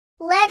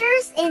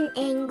Letters in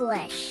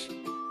English.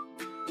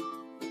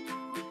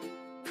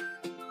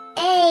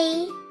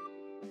 A.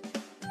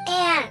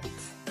 Ant,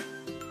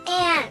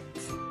 ant.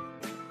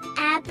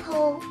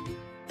 Apple,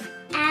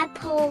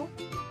 apple.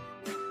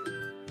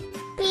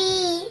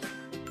 B.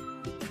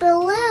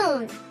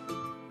 Balloon,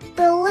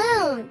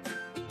 balloon.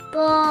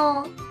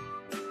 Ball,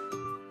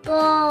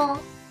 ball.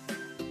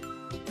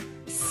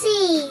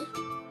 C.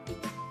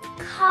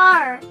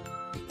 Car,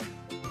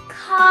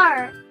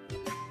 car.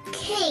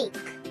 Cake,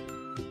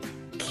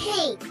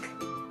 cake.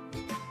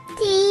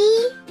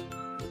 D.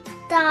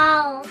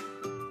 Doll,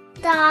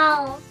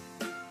 doll.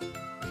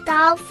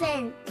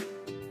 Dolphin,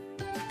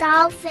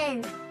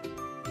 dolphin.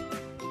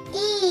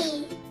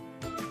 E.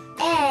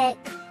 Egg,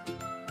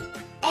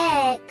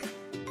 egg.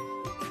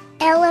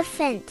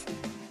 Elephant,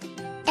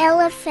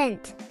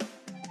 elephant.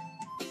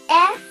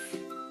 F.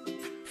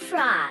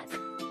 Frog,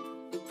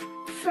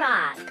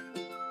 frog.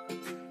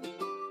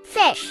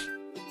 Fish,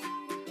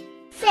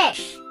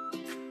 fish.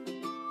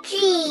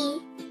 G.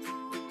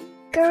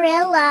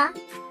 Gorilla,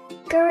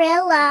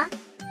 gorilla.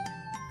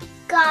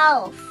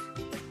 Golf,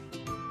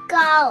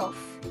 golf.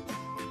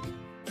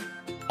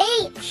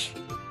 H.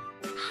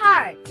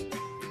 Heart,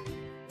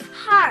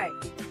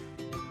 heart.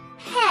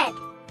 Head,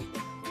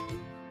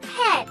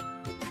 head.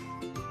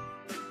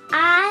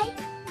 I.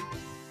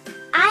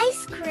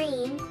 Ice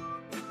cream,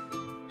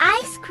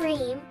 ice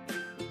cream.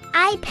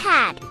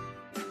 iPad,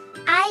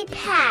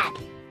 iPad.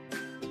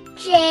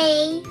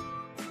 J.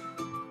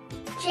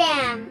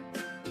 Jam,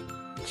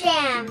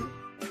 jam.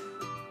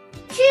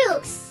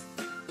 Juice,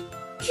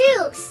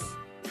 juice.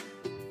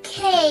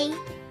 K.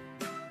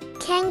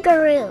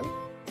 Kangaroo,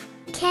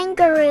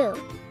 kangaroo.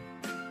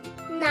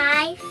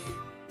 Knife,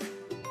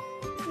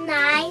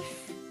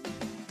 knife.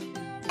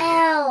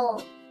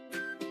 L.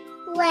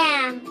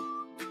 Lamb,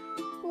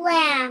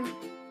 lamb.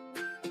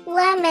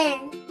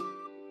 Lemon,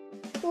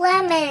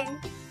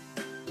 lemon.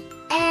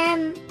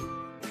 M.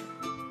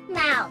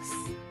 Mouse,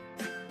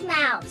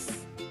 mouse.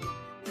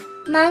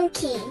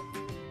 Monkey,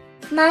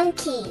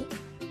 monkey.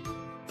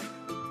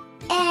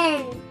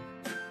 N.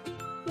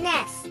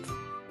 Nest,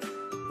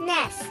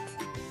 nest.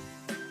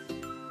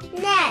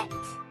 Net,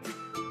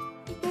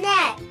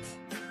 net.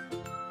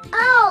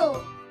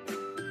 O.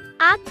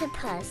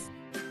 Octopus,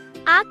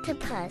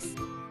 octopus.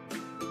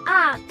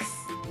 Ox,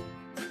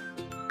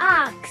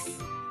 ox.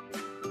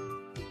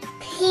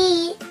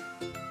 P.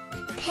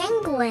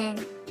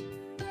 Penguin,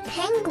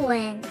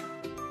 penguin.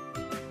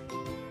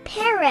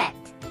 Parrot,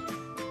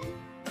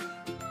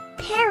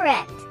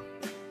 parrot.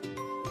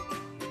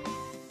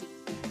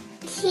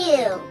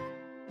 Q.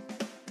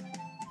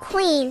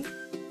 Queen,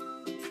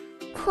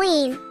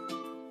 queen.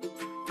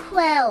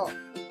 Quill,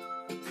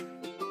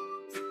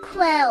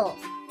 quill.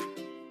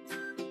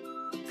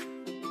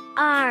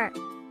 R.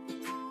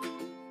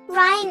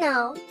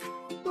 Rhino,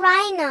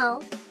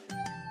 rhino.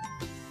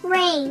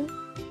 Rain,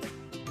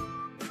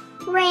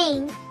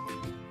 rain.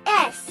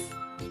 S.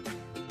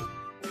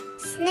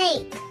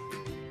 Snake,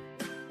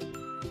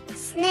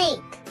 snake.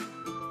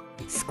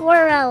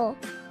 Squirrel,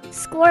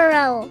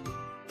 squirrel.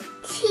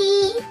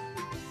 T.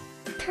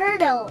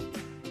 Turtle,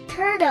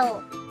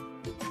 turtle.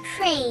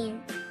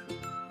 Train,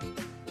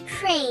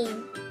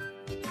 train.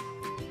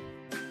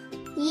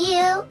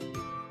 U.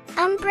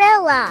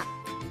 Umbrella,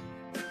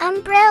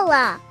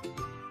 umbrella.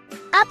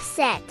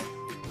 Upset,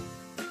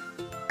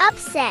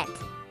 upset.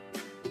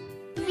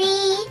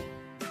 V.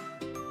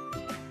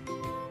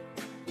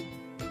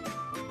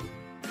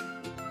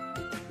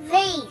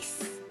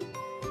 Vase,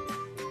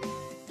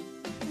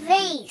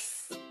 vase.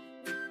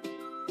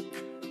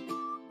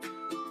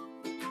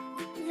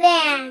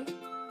 Van,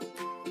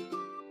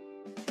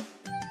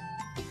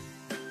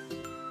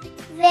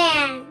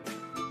 van.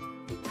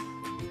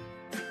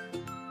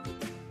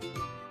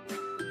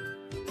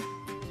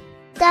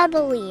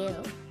 W.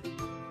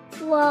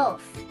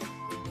 Wolf,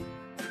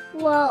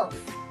 wolf.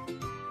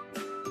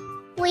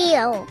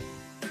 Wheel,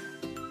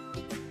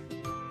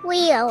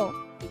 wheel.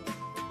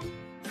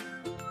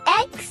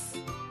 X.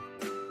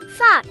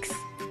 Fox,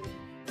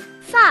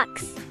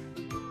 fox.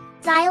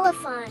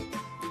 Xylophone,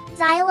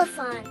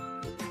 xylophone.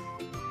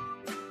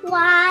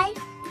 Y.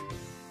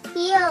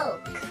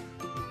 Yoke,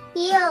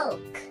 yoke.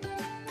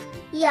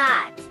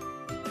 Yacht,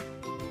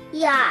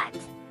 yacht.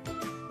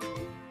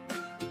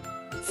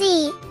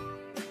 Z.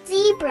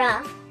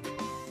 Zebra,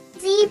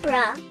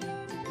 zebra.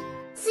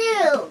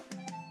 Zoo,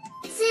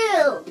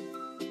 zoo.